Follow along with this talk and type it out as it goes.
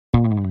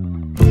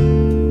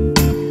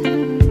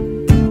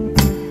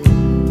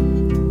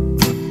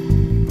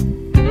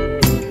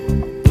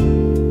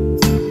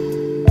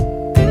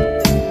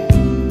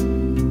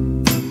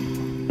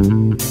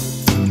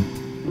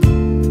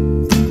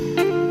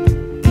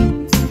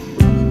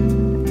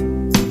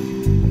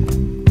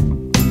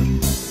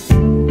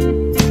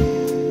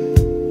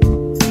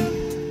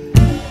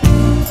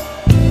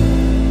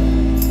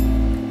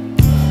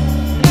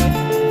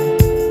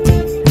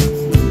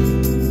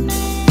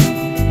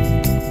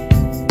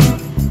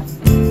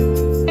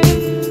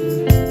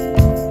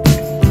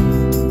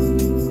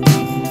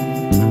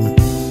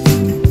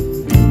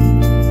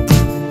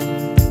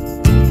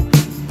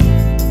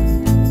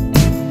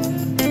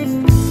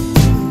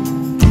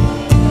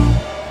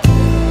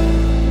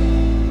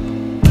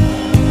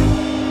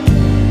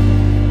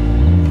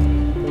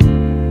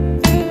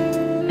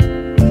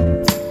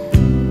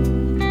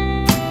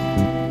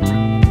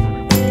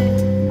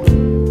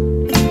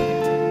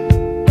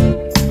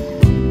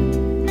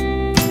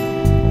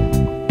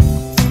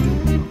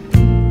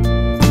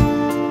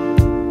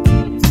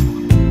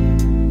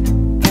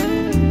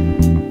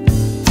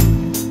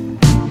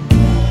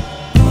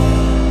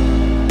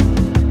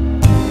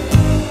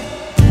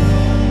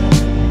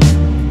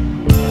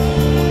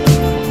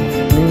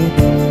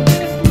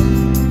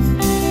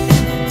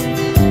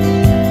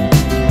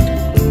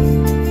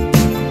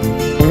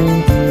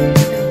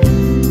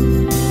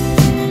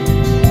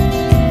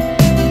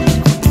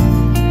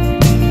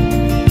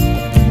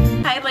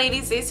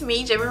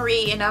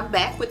Marie, and I'm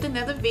back with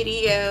another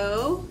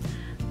video.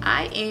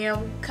 I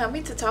am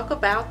coming to talk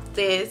about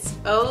this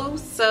oh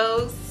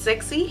so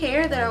sexy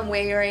hair that I'm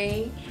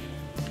wearing.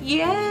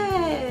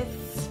 Yes!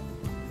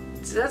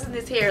 Doesn't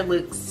this hair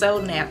look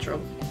so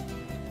natural?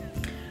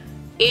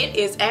 It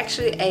is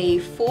actually a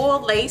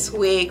full lace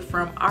wig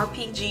from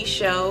RPG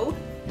Show.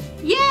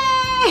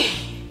 Yay!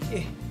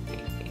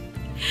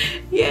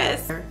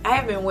 Yes, I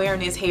have been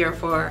wearing this hair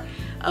for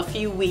a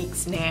few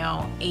weeks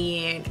now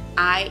and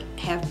I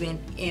have been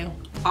in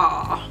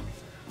awe.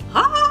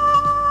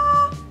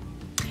 I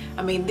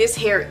mean, this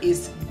hair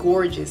is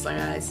gorgeous,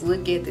 guys.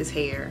 Look at this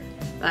hair.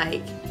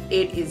 Like,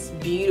 it is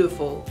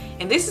beautiful.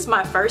 And this is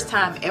my first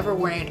time ever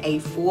wearing a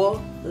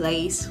full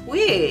lace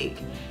wig.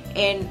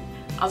 And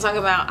I'm talking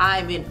about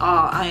I'm in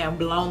awe. I am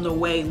blown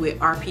away with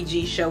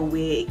RPG Show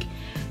wigs.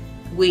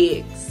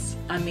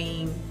 I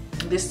mean,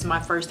 this is my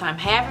first time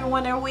having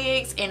one of their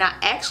wigs, and I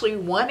actually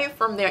won it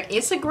from their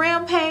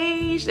Instagram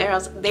page.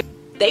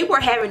 They were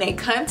having a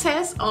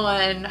contest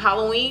on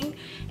Halloween,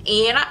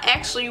 and I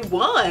actually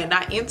won.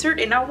 I entered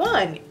and I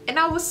won, and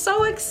I was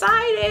so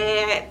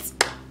excited.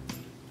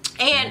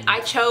 And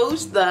I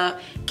chose the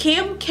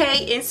Kim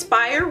K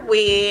inspired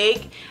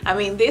wig. I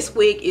mean, this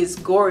wig is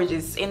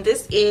gorgeous, and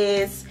this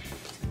is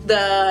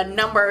the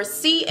number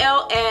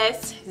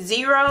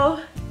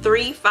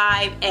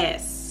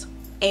cls035-s.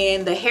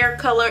 And the hair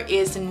color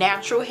is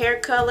natural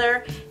hair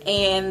color,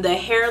 and the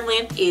hair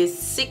length is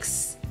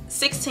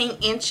 16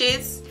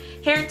 inches.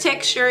 Hair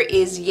texture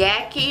is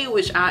Yaki,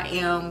 which I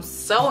am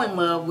so in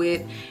love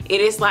with. It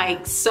is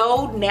like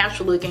so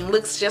natural looking,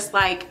 looks just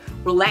like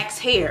relaxed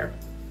hair.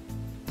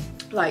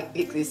 Like,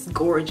 it is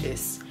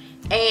gorgeous.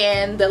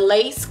 And the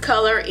lace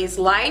color is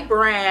light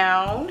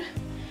brown.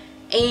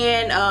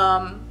 And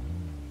I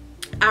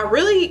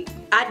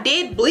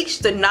did bleach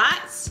the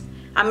knots.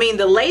 I mean,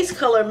 the lace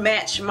color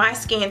matched my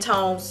skin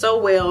tone so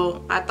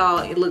well. I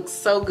thought it looked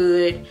so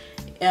good.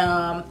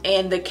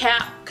 And the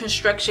cap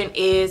construction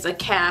is a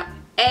cap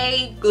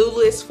A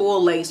Glueless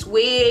full lace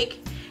wig.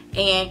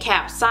 And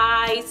cap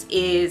size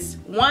is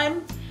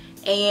 1.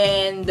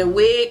 And the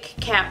wig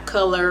cap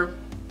color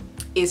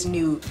is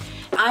nude.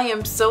 I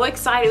am so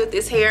excited with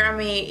this hair. I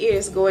mean, it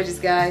is gorgeous,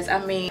 guys.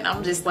 I mean,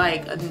 I'm just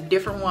like a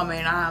different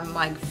woman. I'm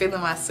like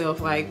feeling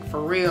myself, like,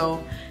 for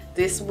real.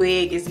 This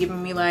wig is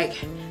giving me like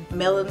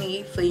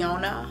Melanie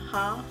Fiona,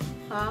 huh?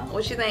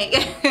 What you think?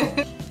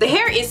 The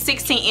hair is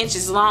 16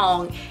 inches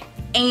long,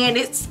 and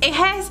it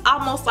has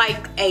almost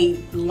like a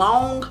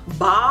long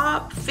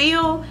bob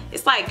feel.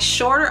 It's like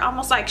shorter,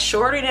 almost like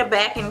shorter in the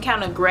back, and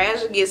kind of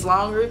gradually gets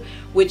longer,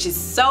 which is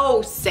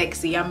so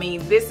sexy. I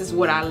mean, this is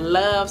what I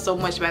love so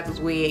much about this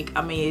wig.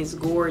 I mean, it's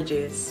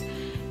gorgeous.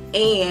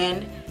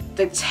 And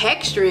the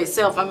texture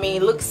itself, I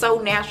mean, it looks so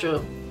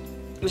natural.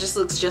 It just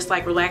looks just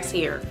like relaxed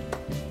hair.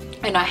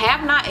 And I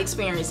have not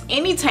experienced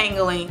any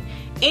tangling,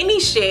 any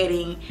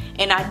shedding,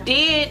 and I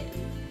did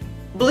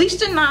bleach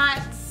the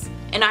knots,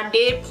 and I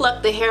did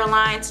pluck the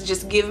hairline to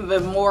just give it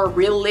a more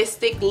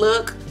realistic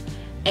look.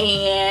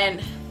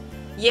 And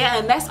yeah,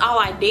 and that's all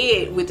I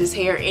did with this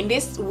hair. And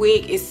this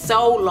wig is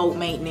so low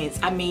maintenance.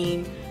 I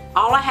mean,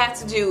 all I have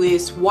to do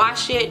is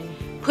wash it,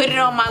 put it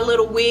on my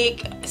little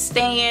wig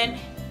stand,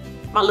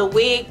 my little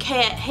wig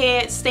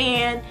head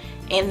stand,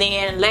 and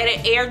then let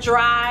it air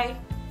dry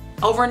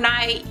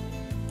overnight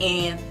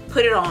and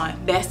put it on.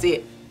 That's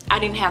it. I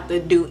didn't have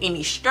to do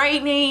any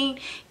straightening,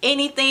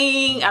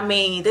 anything. I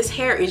mean, this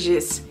hair is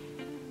just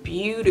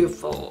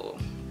beautiful.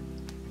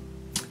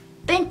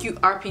 Thank you,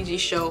 RPG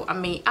Show. I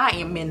mean, I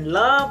am in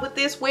love with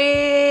this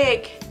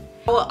wig.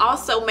 I will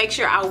also make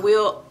sure I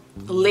will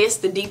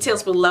list the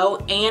details below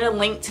and a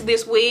link to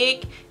this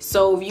wig.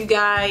 So if you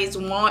guys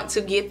want to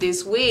get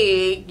this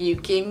wig, you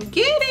can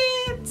get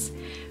it.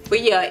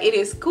 But yeah, it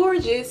is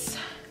gorgeous.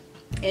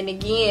 And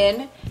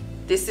again,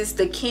 this is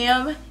the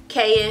Kim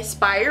K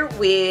inspired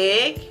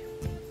wig,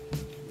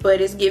 but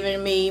it's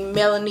giving me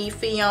Melanie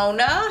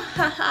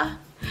Fiona.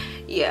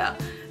 Yeah,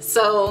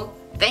 so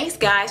thanks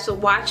guys for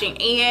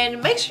watching, and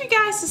make sure you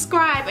guys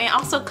subscribe and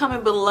also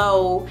comment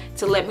below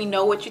to let me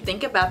know what you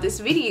think about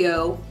this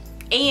video.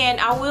 And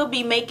I will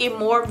be making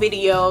more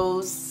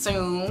videos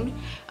soon.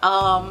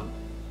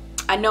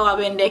 I know I've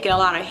been making a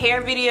lot of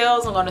hair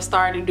videos. I'm going to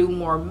start to do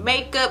more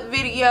makeup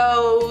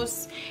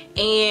videos,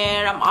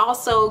 and I'm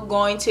also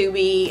going to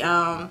be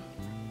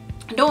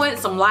doing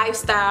some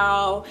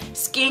lifestyle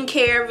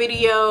skincare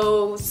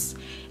videos,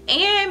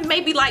 and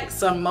maybe like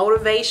some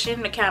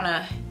motivation to kind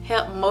of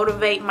help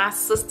motivate my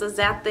sisters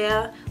out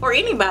there, or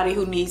anybody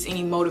who needs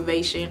any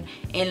motivation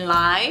in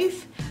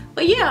life.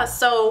 But yeah,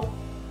 so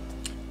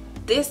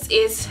this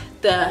is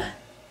the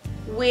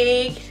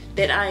wig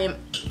that I am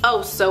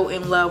oh so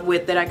in love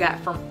with, that I got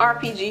from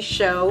RPG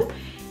Show.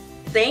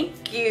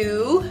 Thank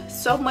you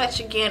so much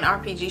again,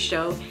 RPG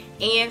Show.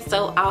 And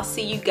so I'll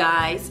see you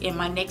guys in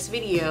my next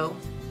video.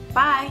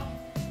 Bye.